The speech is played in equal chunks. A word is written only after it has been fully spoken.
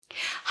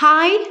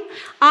Hi,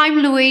 I'm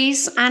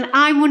Louise and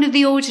I'm one of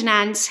the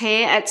ordinands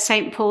here at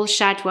St Paul's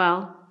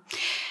Shadwell.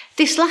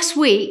 This last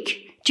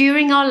week,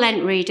 during our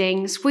Lent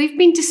readings, we've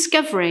been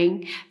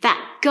discovering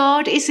that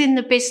God is in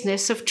the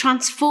business of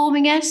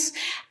transforming us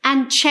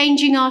and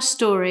changing our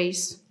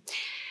stories.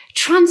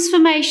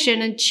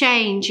 Transformation and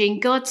change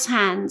in God's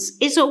hands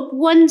is a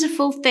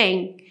wonderful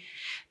thing,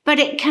 but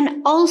it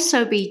can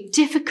also be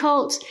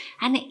difficult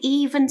and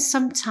even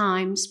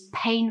sometimes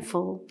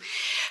painful.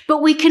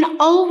 But we can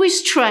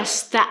always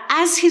trust that,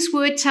 as his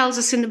word tells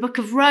us in the book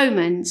of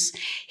Romans,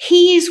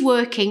 he is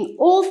working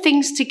all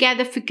things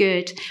together for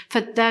good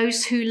for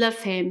those who love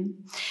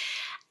him.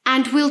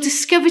 And we'll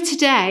discover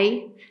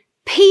today,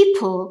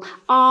 people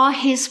are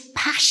his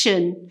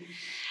passion.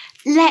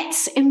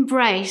 Let's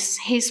embrace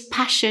his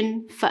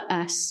passion for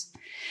us.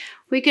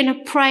 We're going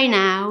to pray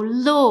now.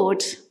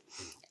 Lord,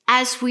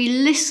 as we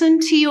listen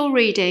to your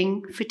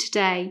reading for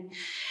today,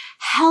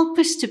 help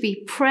us to be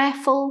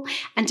prayerful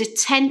and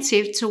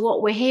attentive to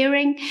what we're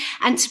hearing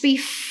and to be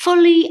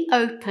fully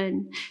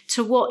open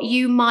to what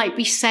you might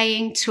be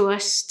saying to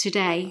us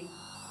today.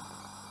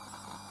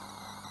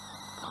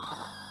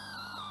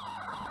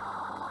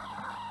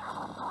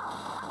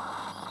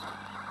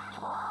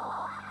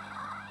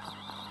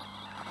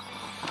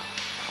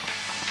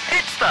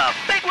 It's the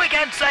big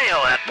weekend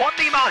sale at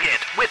Watney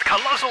Market with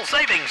colossal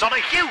savings on a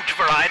huge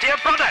variety of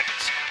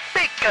products.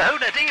 Big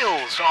kahuna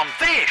deals on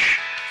fish,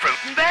 fruit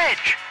and veg,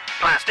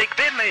 plastic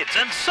bin lids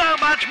and so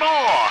much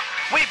more.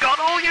 We've got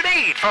all you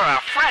need for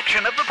a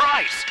fraction of the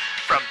price.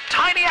 From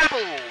tiny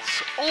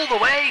apples all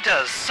the way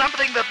to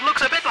something that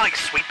looks a bit like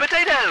sweet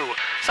potato.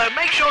 So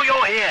make sure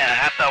you're here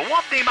at the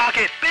Watney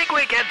Market Big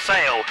Weekend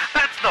Sale.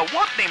 That's the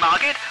Watney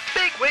Market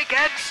Big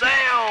Weekend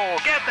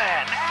Sale. Get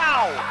there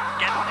now.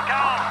 Get in the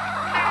car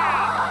now.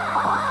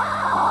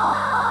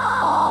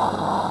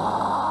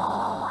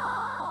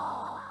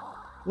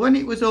 When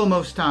it was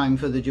almost time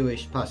for the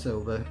Jewish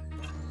Passover,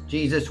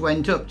 Jesus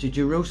went up to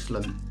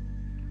Jerusalem.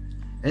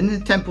 In the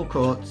temple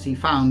courts he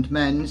found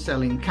men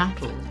selling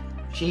cattle,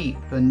 sheep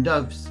and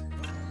doves,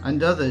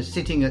 and others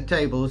sitting at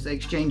tables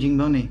exchanging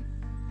money.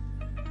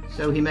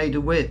 So he made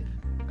a whip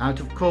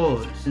out of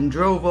cords and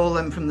drove all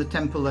them from the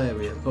temple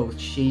area, both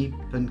sheep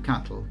and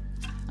cattle.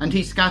 And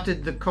he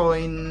scattered the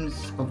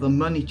coins of the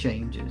money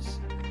changers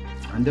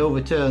and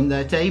overturned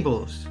their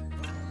tables.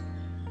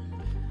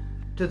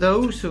 To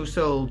those who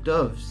sold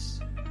doves,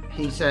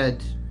 he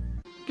said,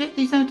 "Get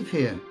these out of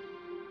here.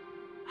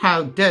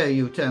 How dare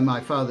you turn my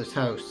Father's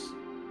house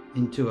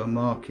into a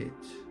market?"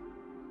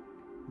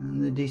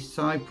 And the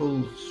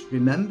disciples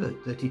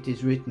remembered that it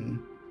is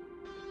written,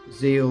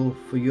 "Zeal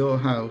for your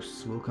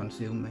house will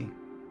consume me."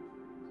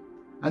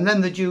 And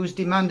then the Jews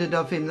demanded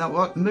of him that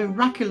what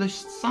miraculous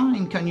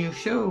sign can you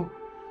show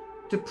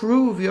to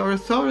prove your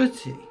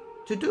authority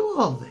to do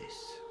all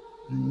this?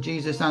 And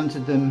Jesus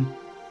answered them,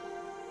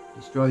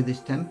 "Destroy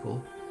this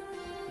temple,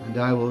 and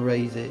I will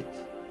raise it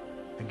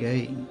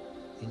again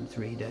in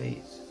 3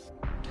 days."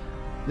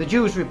 The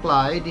Jews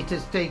replied, "It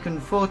has taken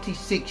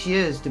 46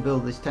 years to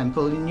build this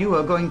temple, and you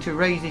are going to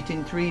raise it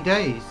in 3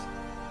 days."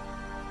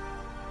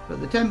 But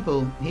the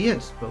temple he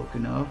had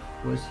spoken of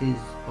was his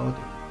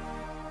body.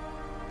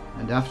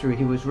 And after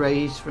he was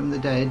raised from the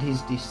dead,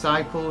 his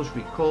disciples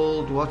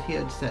recalled what he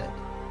had said,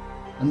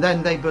 and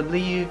then they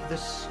believed the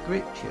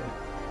scripture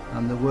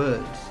and the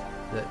words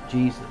that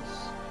Jesus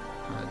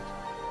had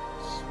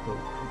spoken.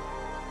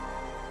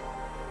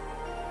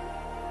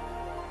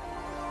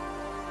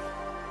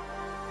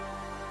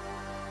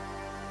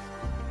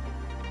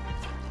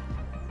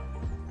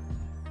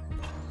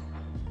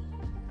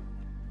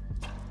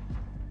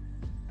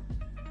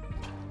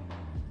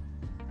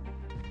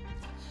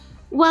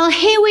 Well,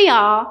 here we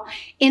are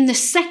in the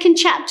second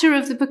chapter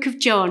of the book of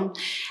John,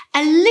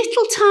 a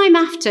little time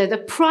after the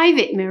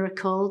private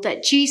miracle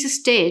that Jesus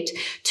did,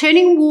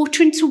 turning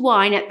water into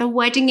wine at the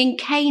wedding in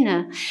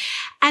Cana.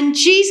 And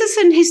Jesus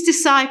and his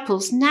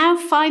disciples now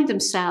find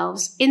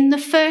themselves in the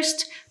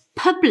first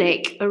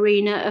public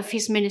arena of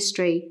his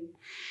ministry.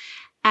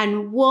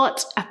 And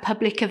what a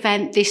public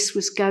event this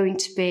was going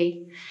to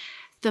be.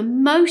 The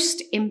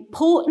most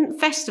important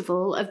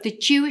festival of the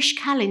Jewish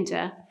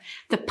calendar,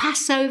 the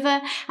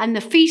Passover and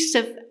the Feast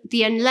of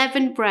the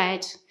Unleavened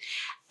Bread.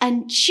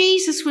 And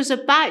Jesus was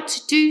about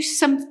to do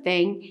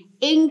something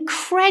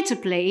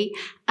incredibly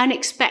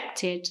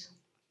unexpected.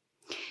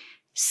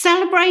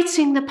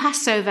 Celebrating the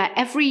Passover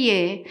every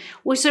year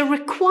was a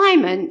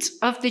requirement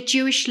of the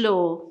Jewish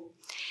law.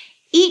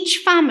 Each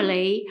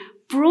family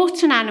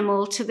brought an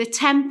animal to the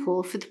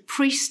temple for the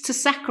priests to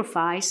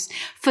sacrifice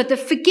for the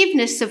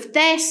forgiveness of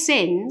their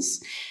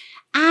sins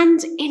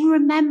and in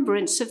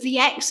remembrance of the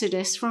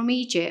Exodus from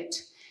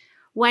Egypt,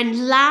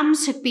 when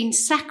lambs had been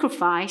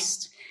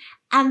sacrificed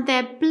and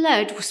their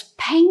blood was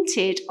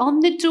painted on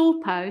the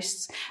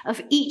doorposts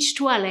of each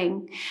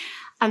dwelling.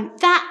 And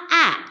that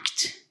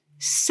act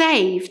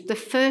saved the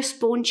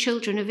firstborn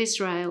children of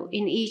Israel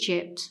in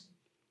Egypt.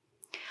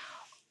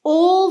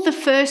 All the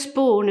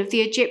firstborn of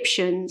the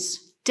Egyptians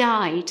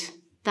died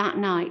that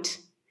night,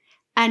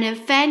 an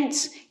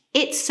event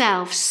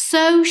itself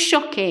so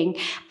shocking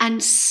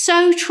and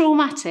so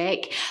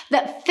traumatic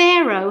that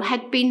Pharaoh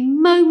had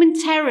been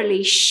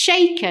momentarily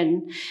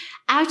shaken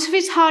out of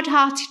his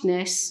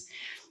hard-heartedness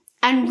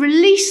and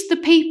released the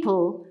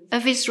people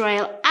of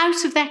Israel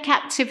out of their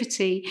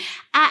captivity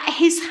at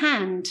his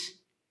hand.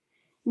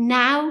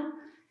 Now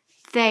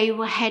they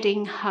were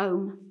heading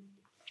home.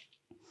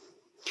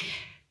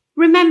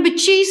 Remember,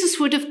 Jesus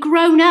would have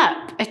grown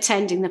up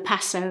attending the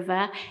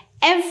Passover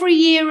every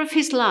year of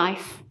his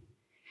life.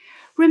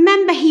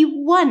 Remember, he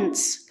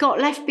once got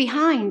left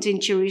behind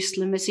in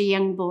Jerusalem as a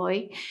young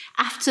boy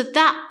after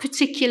that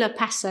particular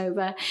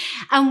Passover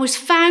and was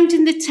found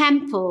in the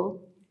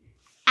temple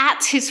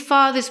at his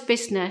father's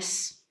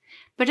business.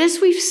 But as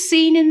we've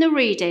seen in the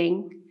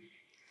reading,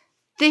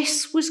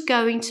 this was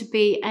going to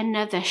be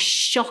another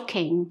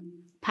shocking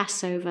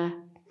Passover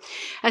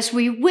as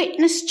we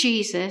witness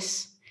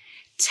Jesus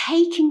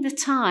taking the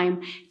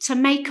time to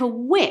make a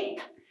whip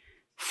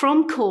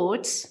from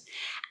cords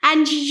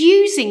and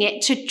using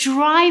it to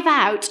drive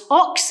out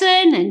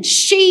oxen and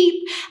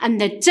sheep and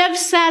the dove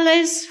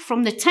sellers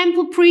from the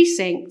temple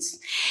precincts.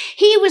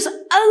 He was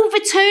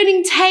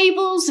overturning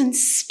tables and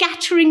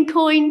scattering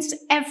coins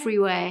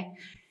everywhere.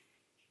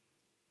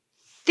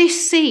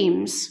 This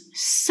seems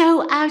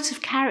so out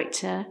of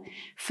character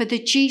for the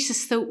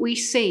Jesus that we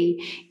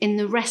see in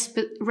the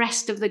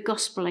rest of the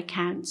gospel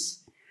accounts.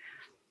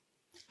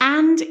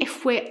 And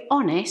if we're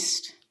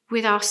honest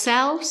with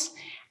ourselves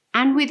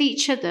and with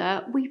each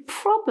other, we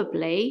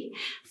probably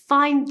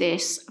find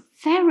this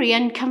very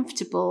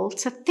uncomfortable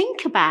to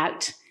think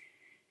about.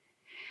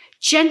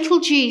 Gentle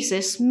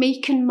Jesus,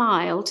 meek and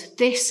mild,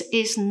 this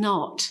is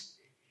not.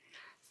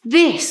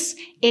 This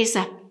is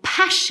a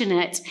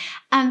passionate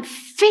and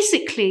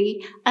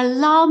physically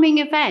alarming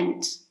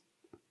event.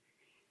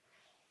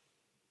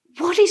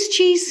 What is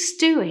Jesus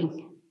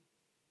doing?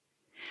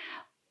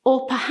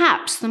 Or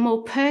perhaps the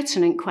more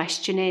pertinent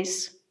question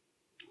is,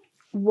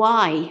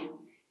 why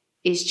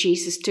is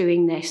Jesus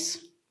doing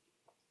this?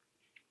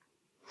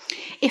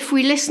 If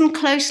we listen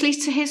closely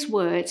to his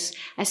words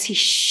as he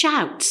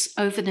shouts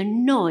over the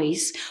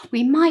noise,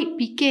 we might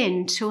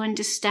begin to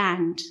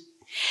understand.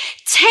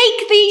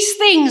 Take these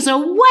things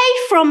away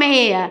from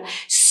here.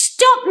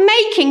 Stop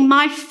making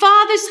my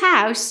Father's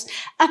house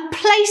a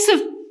place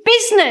of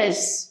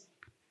business.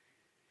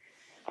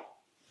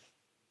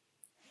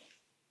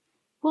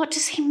 What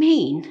does he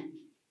mean?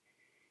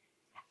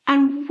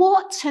 And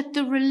what had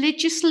the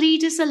religious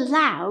leaders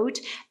allowed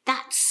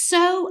that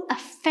so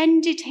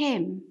offended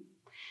him,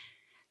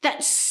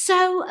 that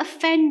so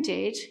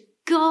offended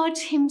God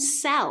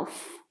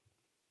himself?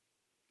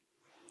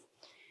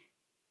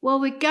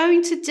 Well, we're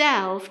going to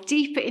delve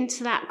deeper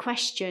into that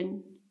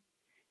question.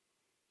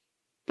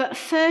 But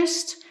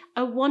first,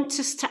 I want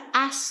us to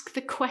ask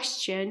the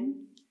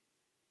question,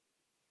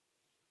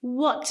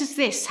 what does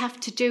this have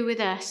to do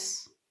with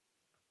us?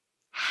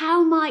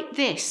 How might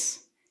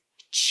this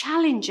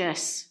challenge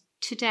us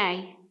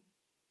today?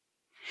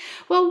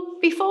 Well,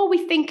 before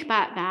we think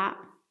about that,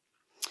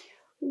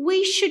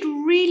 we should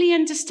really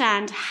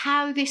understand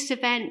how this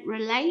event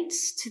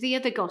relates to the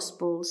other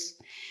Gospels.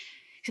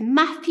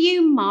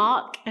 Matthew,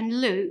 Mark,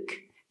 and Luke,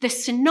 the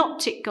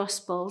synoptic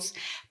Gospels,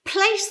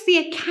 place the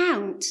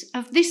account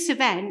of this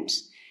event,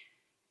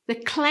 the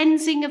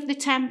cleansing of the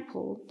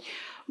temple,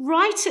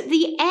 right at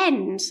the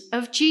end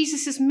of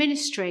Jesus'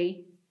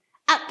 ministry,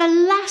 at the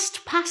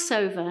last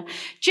Passover,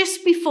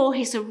 just before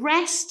his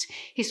arrest,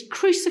 his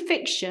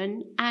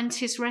crucifixion, and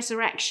his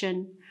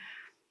resurrection.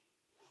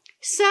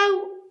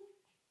 So,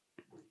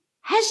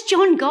 has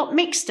John got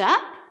mixed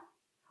up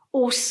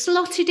or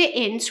slotted it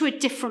into a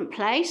different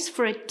place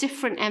for a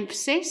different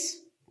emphasis?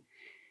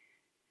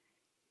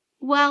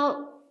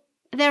 Well,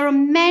 there are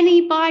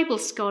many Bible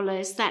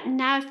scholars that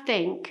now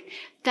think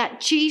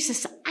that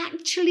Jesus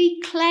actually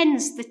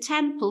cleansed the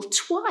temple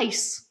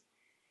twice.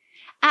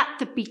 At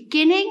the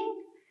beginning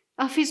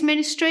of his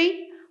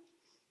ministry,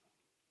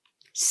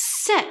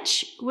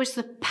 such was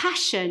the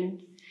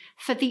passion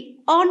for the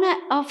honour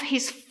of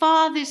his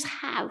Father's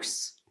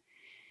house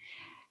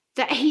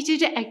that he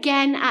did it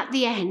again at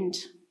the end.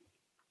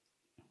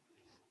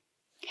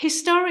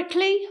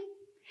 Historically,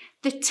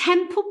 the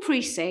temple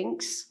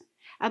precincts,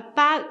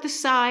 about the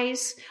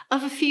size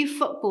of a few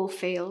football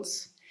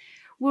fields,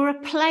 were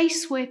a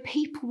place where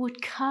people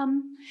would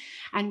come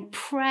and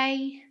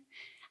pray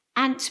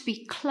and to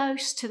be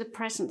close to the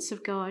presence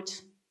of God.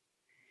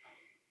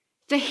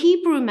 The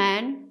Hebrew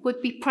men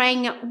would be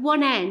praying at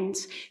one end,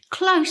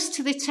 close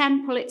to the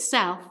temple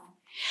itself.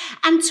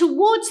 And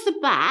towards the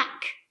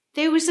back,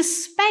 there was a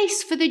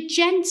space for the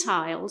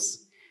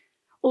Gentiles,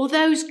 or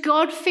those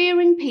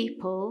God-fearing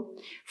people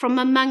from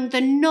among the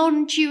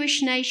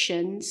non-Jewish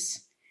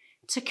nations,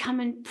 to come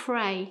and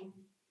pray.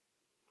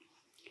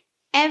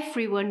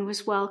 Everyone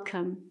was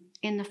welcome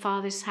in the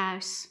Father's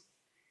house.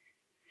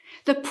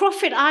 The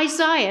prophet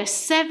Isaiah,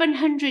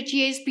 700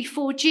 years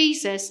before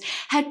Jesus,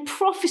 had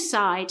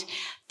prophesied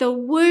the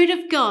word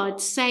of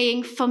God,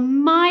 saying, "For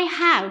my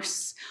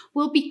house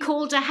will be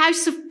called a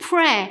house of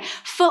prayer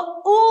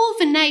for all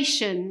the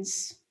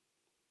nations."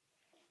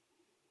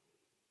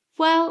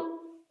 Well,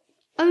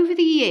 over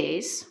the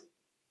years,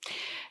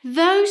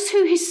 those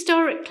who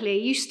historically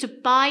used to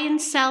buy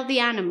and sell the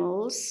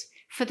animals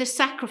for the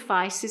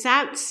sacrifices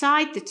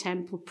outside the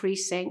temple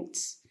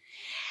precincts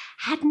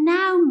had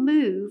now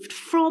moved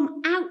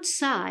from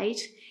outside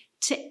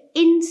to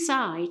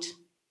inside.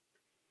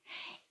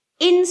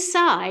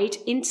 Inside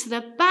into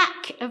the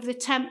back of the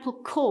temple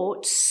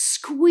court,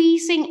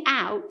 squeezing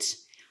out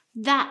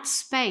that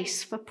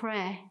space for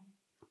prayer,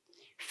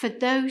 for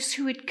those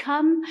who had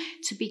come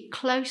to be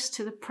close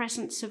to the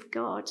presence of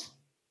God.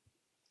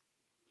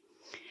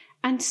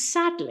 And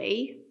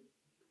sadly,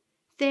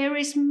 there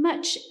is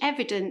much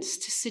evidence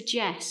to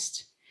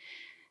suggest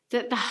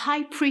that the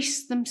high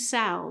priests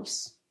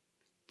themselves,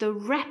 the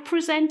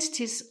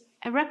representatives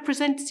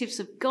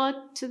of God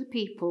to the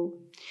people,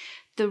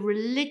 the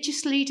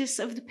religious leaders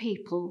of the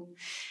people,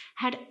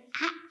 had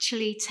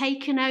actually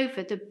taken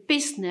over the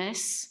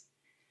business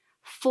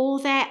for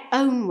their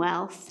own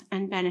wealth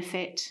and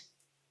benefit.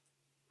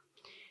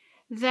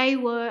 They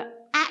were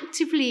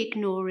actively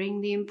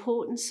ignoring the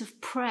importance of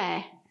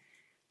prayer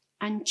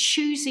and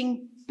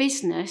choosing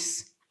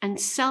business and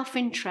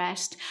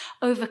self-interest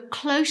over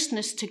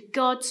closeness to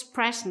God's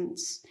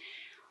presence,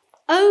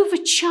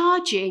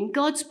 overcharging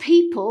God's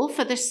people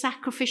for the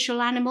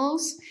sacrificial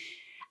animals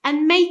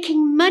and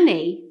making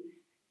money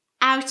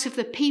out of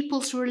the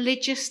people's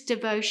religious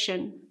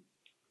devotion.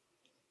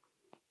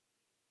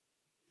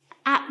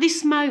 At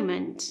this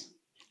moment,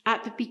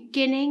 at the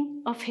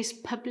beginning of his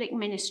public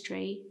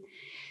ministry,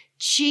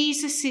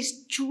 Jesus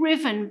is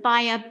driven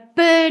by a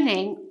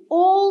burning,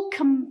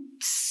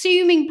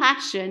 all-consuming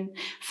passion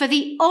for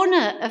the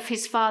honour of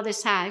his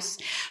Father's house,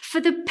 for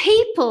the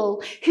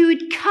people who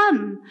had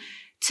come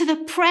to the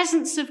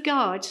presence of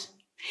God.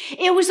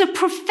 It was a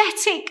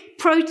prophetic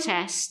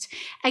protest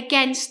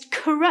against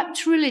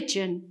corrupt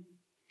religion,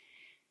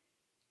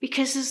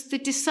 because as the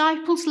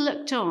disciples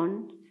looked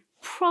on,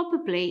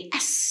 probably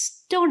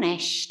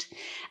astonished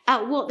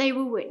at what they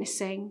were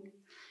witnessing,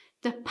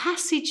 the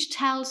passage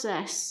tells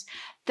us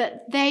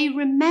that they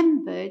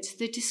remembered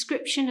the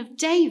description of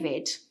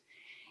David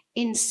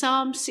in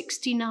Psalm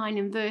 69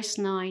 and verse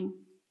 9.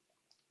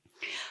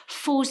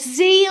 For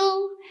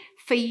zeal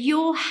for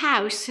your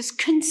house has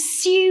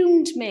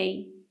consumed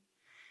me.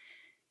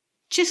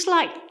 Just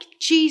like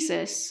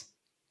Jesus,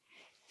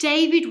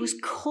 David was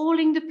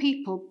calling the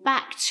people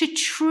back to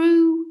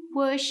true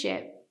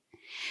worship,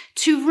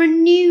 to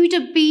renewed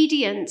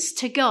obedience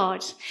to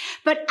God,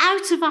 but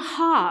out of a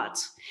heart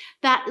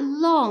that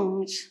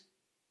longed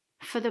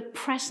for the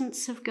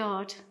presence of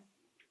God.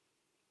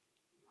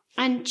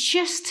 And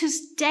just as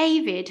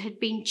David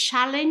had been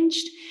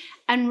challenged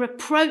and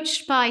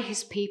reproached by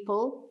his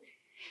people,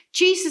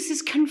 Jesus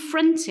is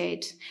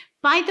confronted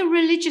by the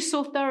religious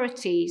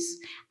authorities,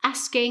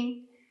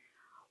 asking,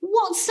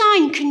 "What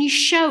sign can you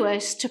show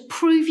us to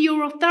prove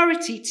your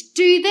authority to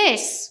do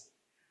this?"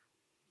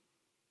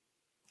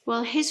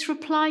 Well, his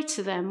reply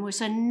to them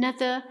was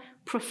another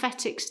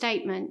prophetic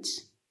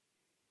statement.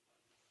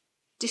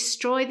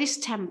 Destroy this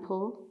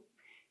temple,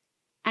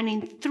 and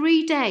in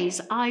 3 days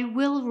I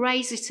will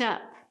raise it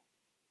up.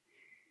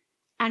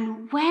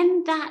 And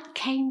when that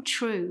came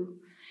true,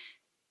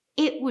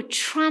 it would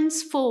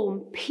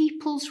transform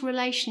people's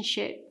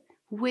relationship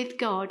with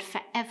God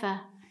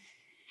forever.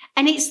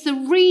 And it's the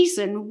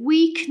reason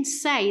we can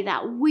say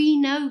that we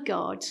know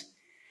God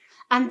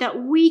and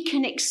that we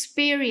can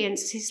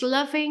experience his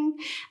loving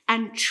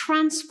and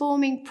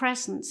transforming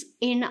presence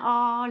in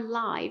our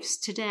lives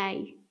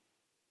today.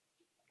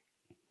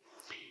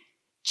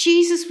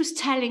 Jesus was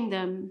telling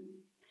them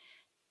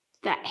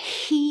that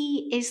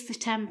he is the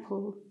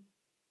temple.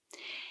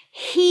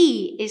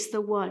 He is the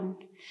one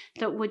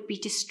that would be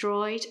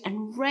destroyed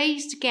and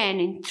raised again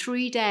in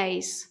 3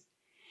 days.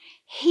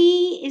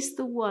 He is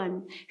the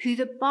one who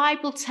the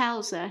Bible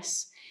tells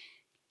us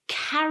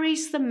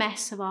carries the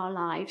mess of our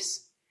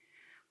lives,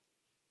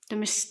 the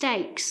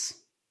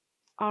mistakes,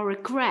 our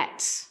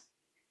regrets,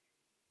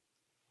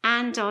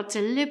 and our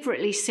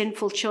deliberately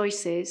sinful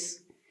choices.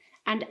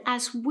 And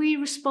as we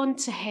respond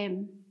to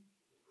him,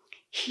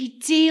 he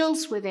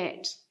deals with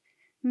it,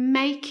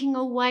 making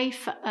a way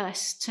for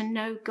us to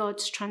know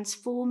God's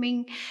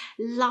transforming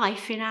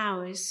life in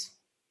ours.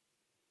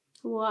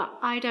 Well,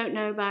 I don't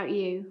know about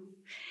you,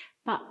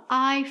 but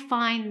I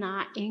find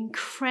that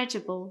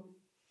incredible.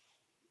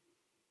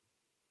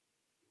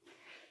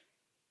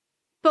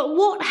 But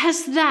what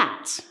has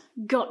that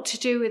got to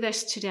do with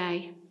us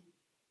today?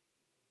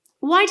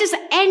 Why does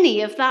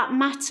any of that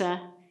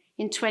matter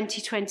in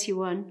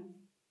 2021?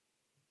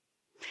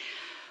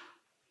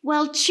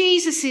 Well,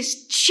 Jesus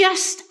is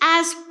just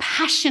as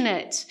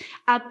passionate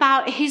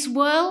about his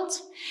world,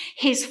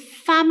 his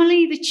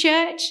family, the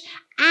church,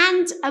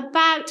 and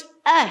about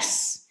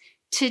us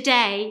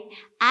today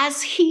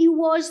as he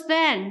was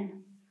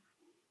then.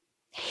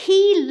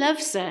 He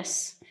loves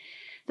us.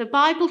 The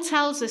Bible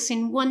tells us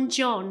in 1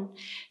 John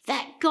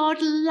that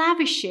God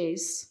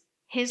lavishes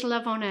his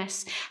love on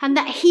us and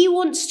that he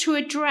wants to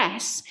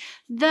address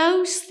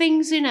those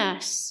things in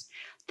us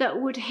that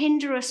would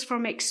hinder us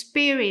from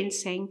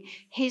experiencing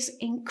his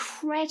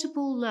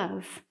incredible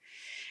love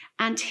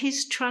and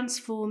his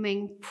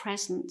transforming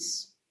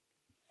presence.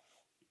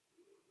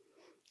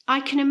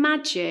 I can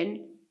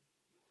imagine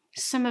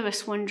some of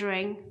us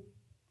wondering,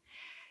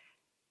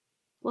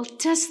 well,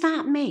 does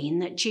that mean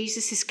that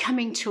Jesus is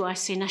coming to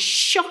us in a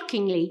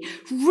shockingly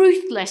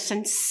ruthless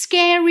and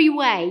scary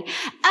way,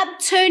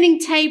 upturning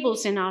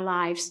tables in our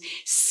lives,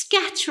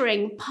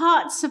 scattering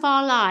parts of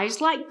our lives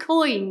like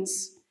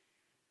coins?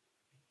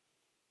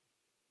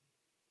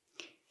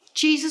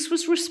 Jesus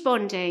was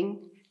responding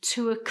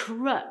to a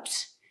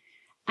corrupt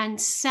and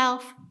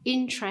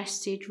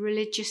self-interested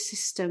religious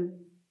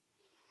system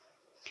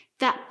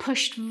that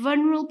pushed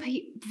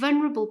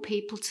vulnerable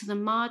people to the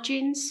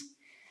margins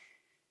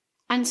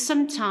and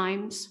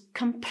sometimes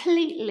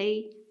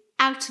completely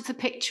out of the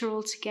picture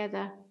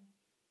altogether.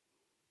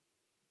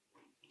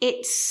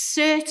 It's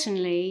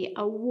certainly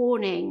a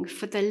warning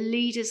for the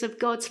leaders of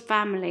God's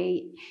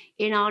family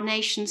in our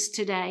nations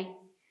today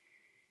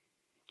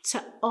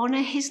to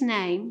honour his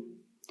name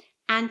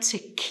and to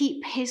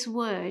keep his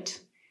word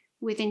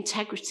with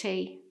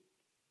integrity.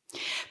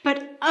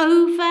 But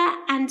over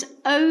and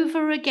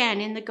over again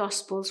in the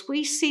Gospels,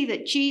 we see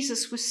that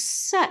Jesus was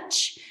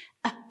such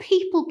a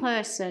people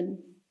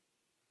person.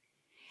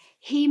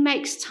 He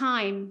makes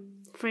time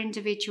for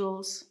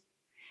individuals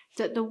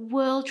that the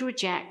world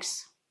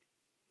rejects.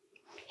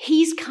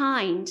 He's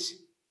kind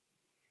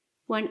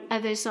when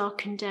others are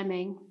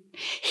condemning.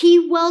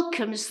 He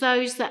welcomes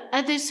those that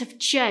others have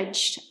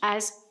judged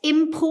as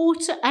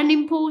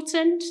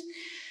unimportant,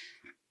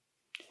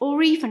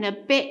 or even a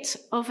bit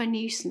of a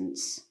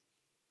nuisance.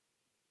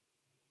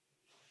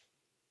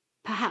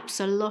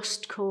 Perhaps a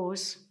lost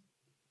cause.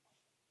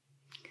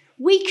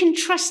 We can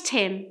trust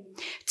him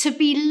to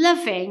be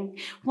loving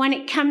when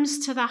it comes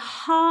to the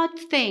hard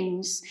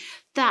things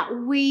that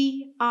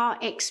we are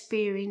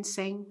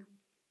experiencing.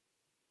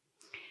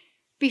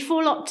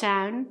 Before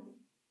lockdown,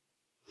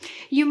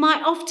 you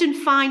might often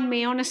find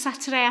me on a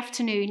Saturday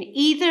afternoon,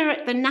 either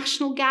at the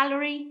National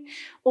Gallery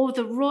or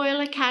the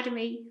Royal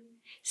Academy,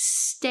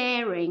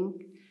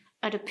 staring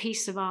at a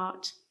piece of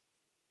art.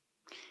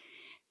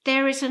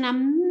 There is an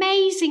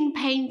amazing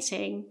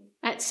painting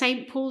at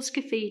St. Paul's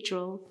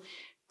Cathedral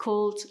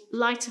called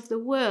Light of the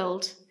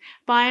World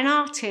by an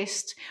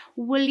artist,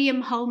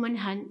 William Holman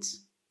Hunt.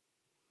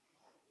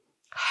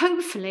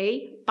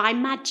 Hopefully, by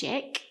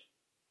magic,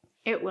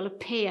 it will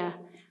appear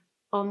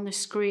on the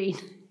screen.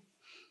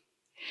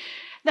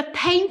 The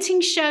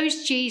painting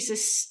shows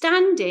Jesus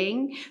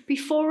standing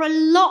before a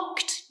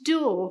locked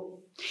door.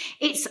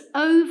 It's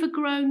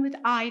overgrown with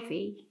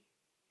ivy,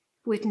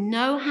 with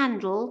no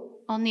handle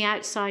on the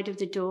outside of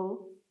the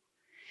door.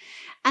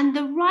 And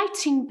the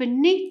writing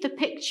beneath the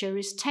picture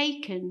is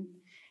taken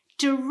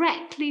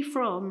directly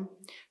from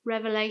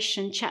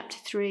Revelation chapter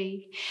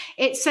 3.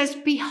 It says,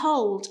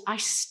 "Behold, I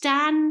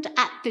stand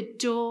at the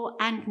door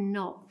and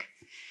knock.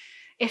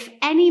 If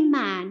any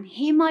man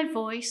hear my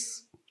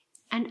voice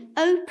and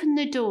open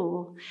the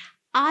door,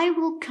 I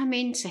will come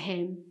into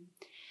him,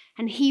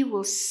 and he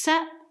will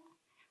sup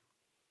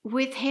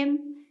with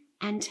him,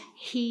 and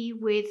he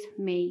with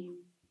me."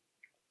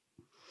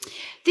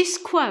 This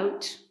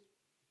quote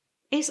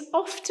is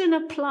often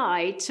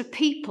applied to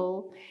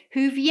people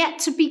who've yet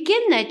to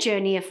begin their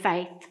journey of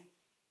faith.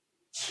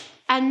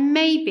 And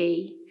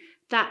maybe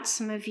that's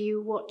some of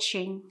you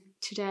watching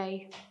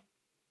today.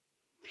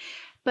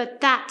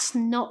 But that's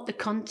not the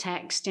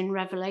context in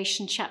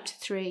Revelation chapter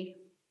 3.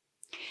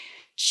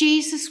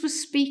 Jesus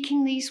was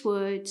speaking these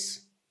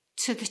words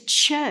to the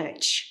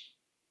church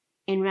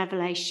in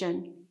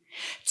Revelation,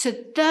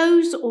 to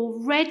those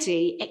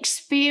already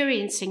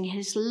experiencing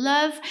his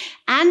love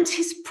and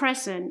his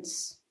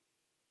presence,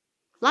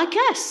 like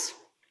us,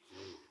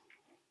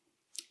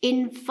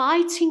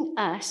 inviting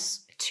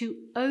us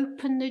to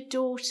open the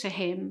door to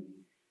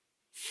him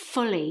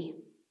fully,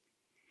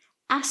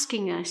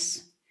 asking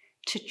us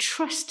to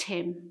trust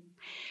him,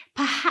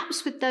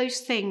 perhaps with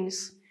those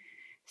things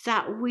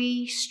that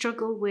we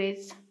struggle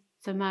with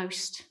the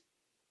most.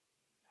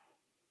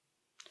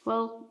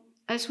 Well,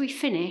 as we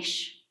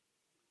finish,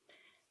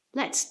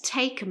 let's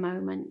take a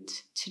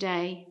moment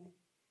today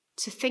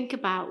to think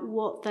about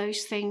what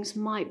those things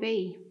might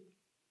be.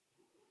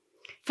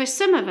 For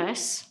some of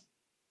us,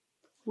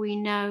 we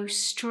know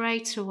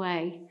straight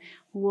away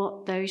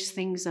what those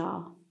things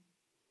are.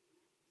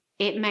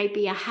 It may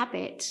be a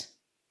habit,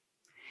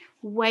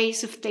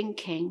 ways of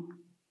thinking,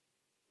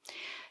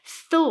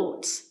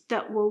 thoughts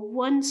that were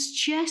once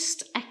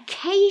just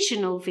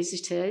occasional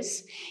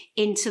visitors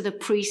into the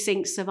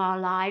precincts of our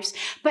lives,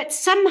 but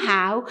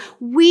somehow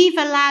we've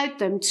allowed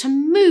them to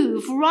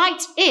move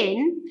right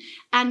in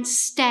and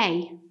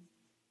stay.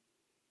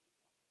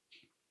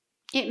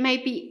 It may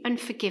be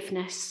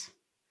unforgiveness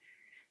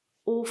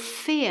or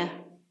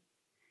fear.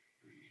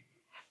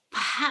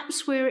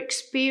 Perhaps we're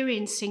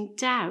experiencing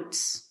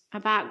doubts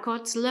about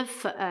God's love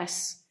for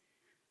us,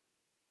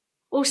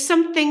 or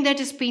something that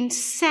has been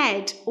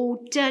said or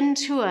done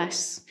to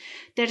us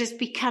that has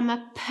become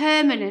a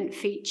permanent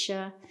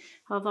feature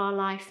of our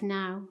life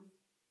now.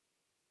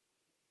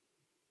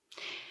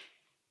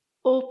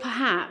 Or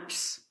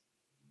perhaps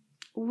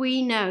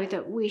we know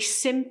that we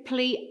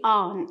simply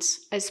aren't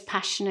as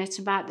passionate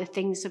about the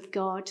things of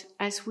God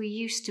as we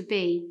used to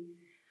be,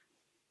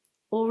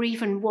 or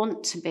even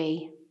want to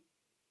be.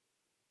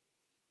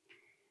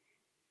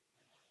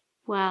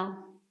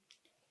 Well,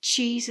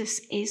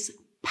 Jesus is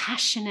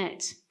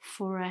passionate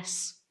for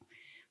us,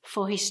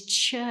 for his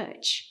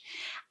church,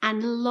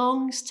 and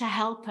longs to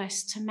help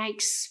us to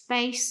make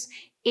space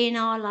in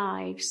our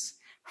lives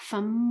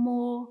for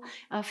more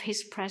of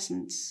his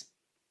presence.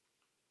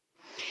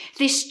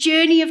 This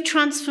journey of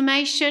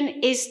transformation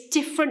is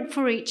different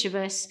for each of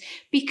us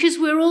because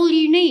we're all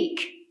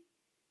unique.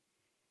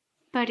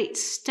 But it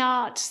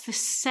starts the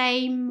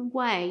same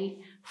way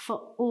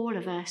for all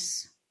of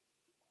us.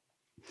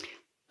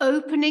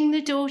 Opening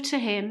the door to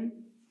him,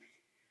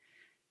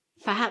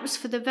 perhaps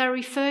for the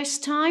very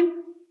first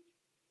time,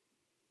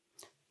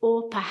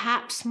 or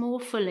perhaps more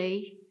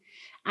fully,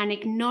 and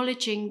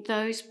acknowledging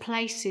those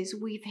places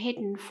we've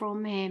hidden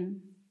from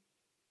him.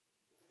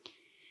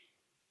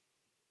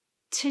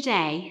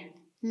 Today,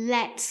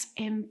 let's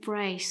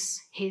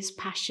embrace his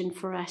passion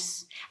for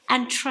us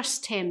and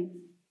trust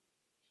him.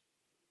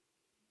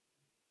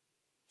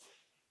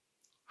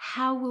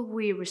 How will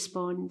we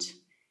respond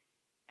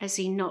as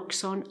he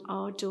knocks on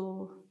our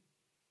door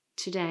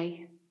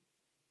today?